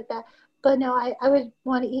and stuff like that. But no, I would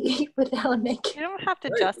want to eat with Alan Menken. You don't have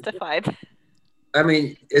to justify that. I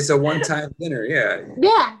mean, it's a one-time dinner, yeah.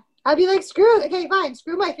 Yeah. I'd be like, screw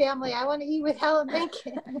my family. I want to eat with Alan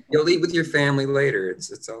Menken. You'll eat with your family later.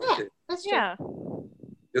 It's all good. That's true. Yeah.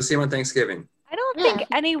 You'll see him on Thanksgiving. I don't think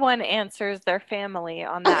anyone answers their family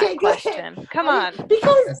on that question. Good. Come on.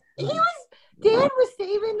 Because Dan was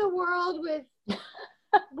saving the world with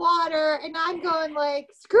water, and I'm going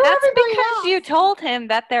like, screw everybody else. That's because you told him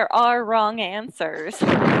that there are wrong answers.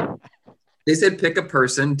 They said pick a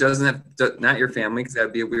person, not your family, because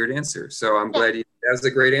that'd be a weird answer. So I'm glad that was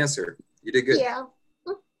a great answer. You did good. Yeah.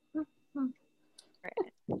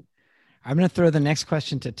 I'm going to throw the next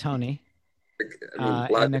question to Tony.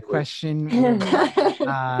 And the question,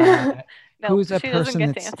 who's a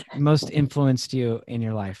person that's most influenced you in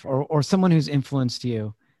your life, or someone who's influenced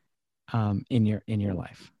you in your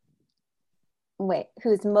life? Wait,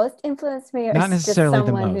 who's most influenced me, or not necessarily just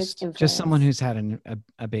the most, just someone who's had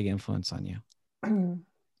a big influence on you?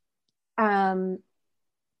 I'm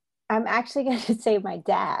actually going to say my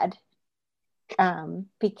dad,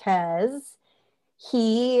 because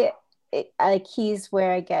he's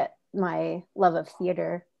where I get my love of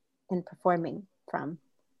theater and performing from,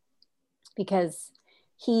 because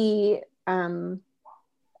he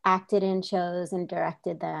acted in shows and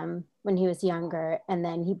directed them when he was younger, and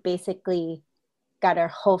then he basically got our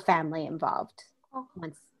whole family involved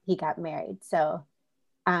once he got married. So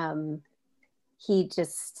he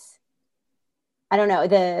just, I don't know,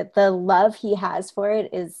 the love he has for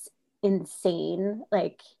it is insane.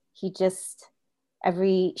 Like he just,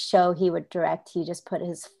 every show he would direct, he just put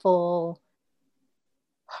his full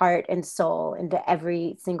heart and soul into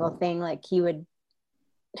every single thing. Like he would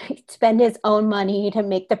spend his own money to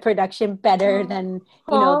make the production better than,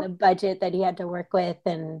 the budget that he had to work with.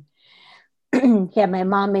 And he had my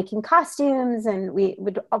mom making costumes, and we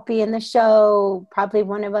would all be in the show. Probably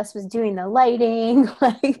one of us was doing the lighting,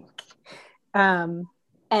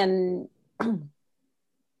 and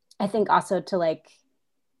I think also to like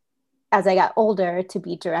as I got older, to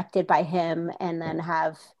be directed by him and then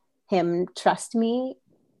have him trust me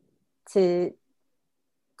to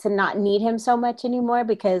not need him so much anymore,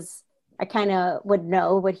 because I kind of would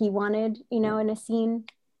know what he wanted, in a scene.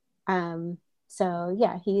 So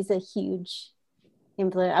yeah, he's a huge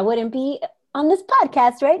influence. I wouldn't be on this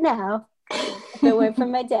podcast right now if it weren't for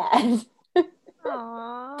my dad.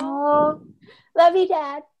 Aww. Love you,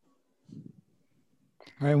 Dad.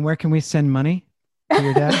 All right, and where can we send money to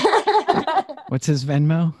your dad? What's his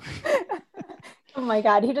Venmo? Oh my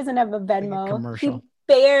God, he doesn't have a Venmo. Like a commercial.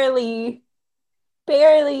 He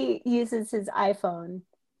barely uses his iPhone.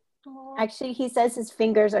 Aww. Actually, he says his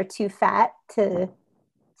fingers are too fat to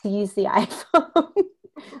use the iPhone.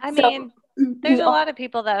 I mean, there's a lot of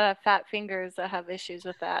people that have fat fingers that have issues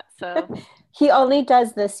with that. So he only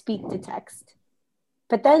does the speak to text.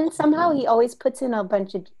 But then somehow he always puts in a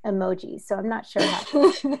bunch of emojis, so I'm not sure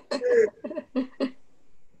how.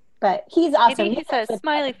 But he's awesome. Maybe he says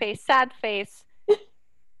smiley face, sad face,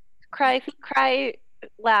 cry,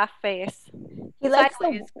 laugh face. He likes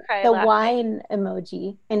the wine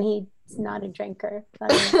emoji, and he's not a drinker.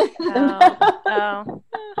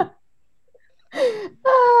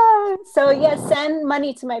 So yes, send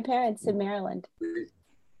money to my parents in Maryland. We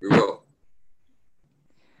will.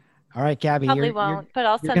 All right, Gabby. Probably won't, but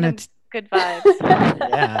I'll send them good vibes.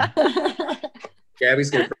 Yeah. Gabby's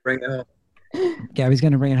going to bring it home. Gabby's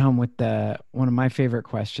going to bring it home with one of my favorite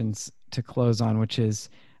questions to close on, which is,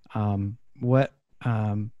 what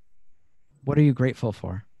are you grateful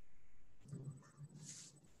for?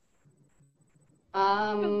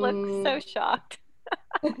 You look so shocked.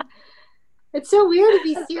 It's so weird to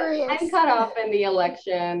be serious. I'm caught up in the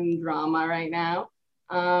election drama right now.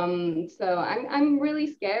 So I'm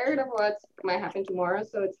really scared of what might happen tomorrow.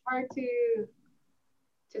 So it's hard to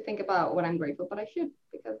think about what I'm grateful, but I should,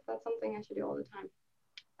 because that's something I should do all the time.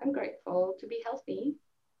 I'm grateful to be healthy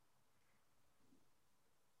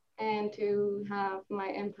and to have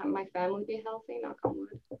my family be healthy, knock on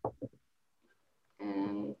wood.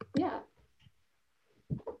 And yeah,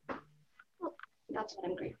 that's what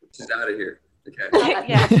I'm grateful for. She's out of here. Okay.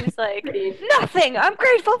 Yeah, she's like, nothing. I'm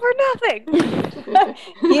grateful for nothing.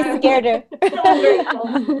 You scared her.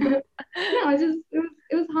 No,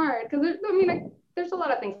 it was hard because there's a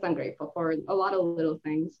lot of things I'm grateful for, a lot of little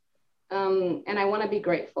things, and I want to be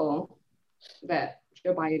grateful that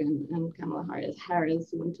Joe Biden and Kamala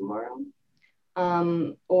Harris win tomorrow,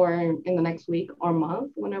 or in the next week or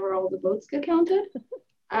month, whenever all the votes get counted,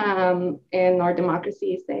 and our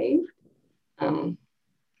democracy is saved.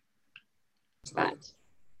 But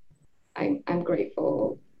I'm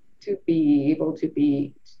grateful to be able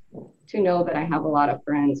to know that I have a lot of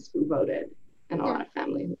friends who voted and a lot of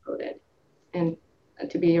family who voted, and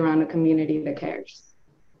to be around a community that cares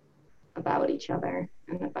about each other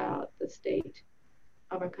and about the state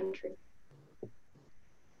of our country.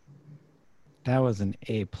 That was an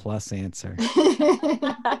A+ answer.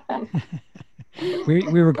 we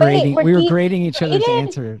were grading grading each other's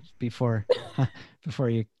answers before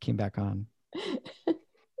you came back on.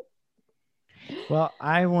 Well,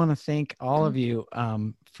 I want to thank all of you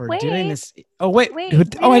for doing this. Oh wait. I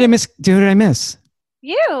didn't miss. Who did I miss?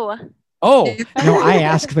 You. Oh no, I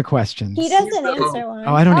ask the questions. He doesn't answer one.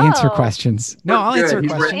 Oh, I don't answer questions. No, I'll answer a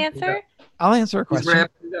question. Answer? I'll answer a question.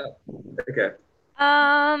 Okay.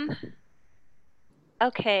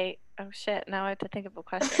 Okay. Oh shit! Now I have to think of a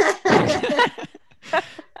question.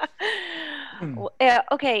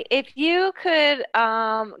 Okay, if you could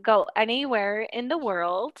go anywhere in the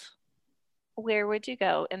world, where would you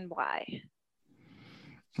go and why?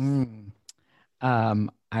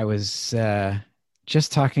 I was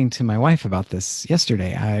just talking to my wife about this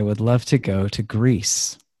yesterday. I would love to go to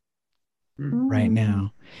Greece right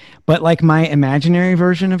now, but like my imaginary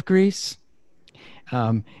version of Greece,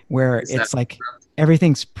 where it's like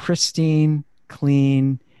everything's pristine,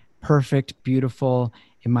 clean, perfect, beautiful.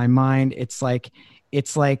 In my mind, it's like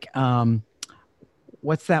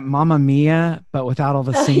what's that, Mamma Mia, but without all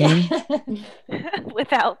the singing?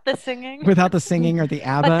 Without the singing? Without the singing or the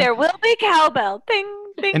ABBA. But there will be cowbell. Ding,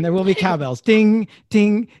 ding. And there will be cowbells. Ding,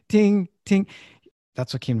 ding, ding, ding.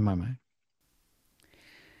 That's what came to my mind.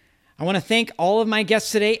 I want to thank all of my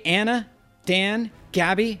guests today, Anna, Dan,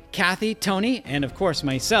 Gabby, Kathy, Tony, and of course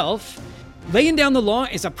myself. Laying Down the Law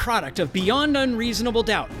is a product of Beyond Unreasonable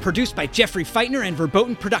Doubt, produced by Jeffrey Feitner and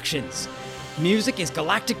Verboten Productions. Music is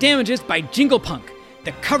Galactic Damages by Jinglepunk.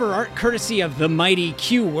 The cover art courtesy of The Mighty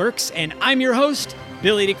Q Works, and I'm your host,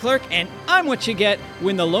 Billy DeClerc, and I'm what you get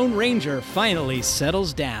when the Lone Ranger finally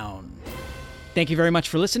settles down. Thank you very much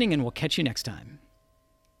for listening, and we'll catch you next time.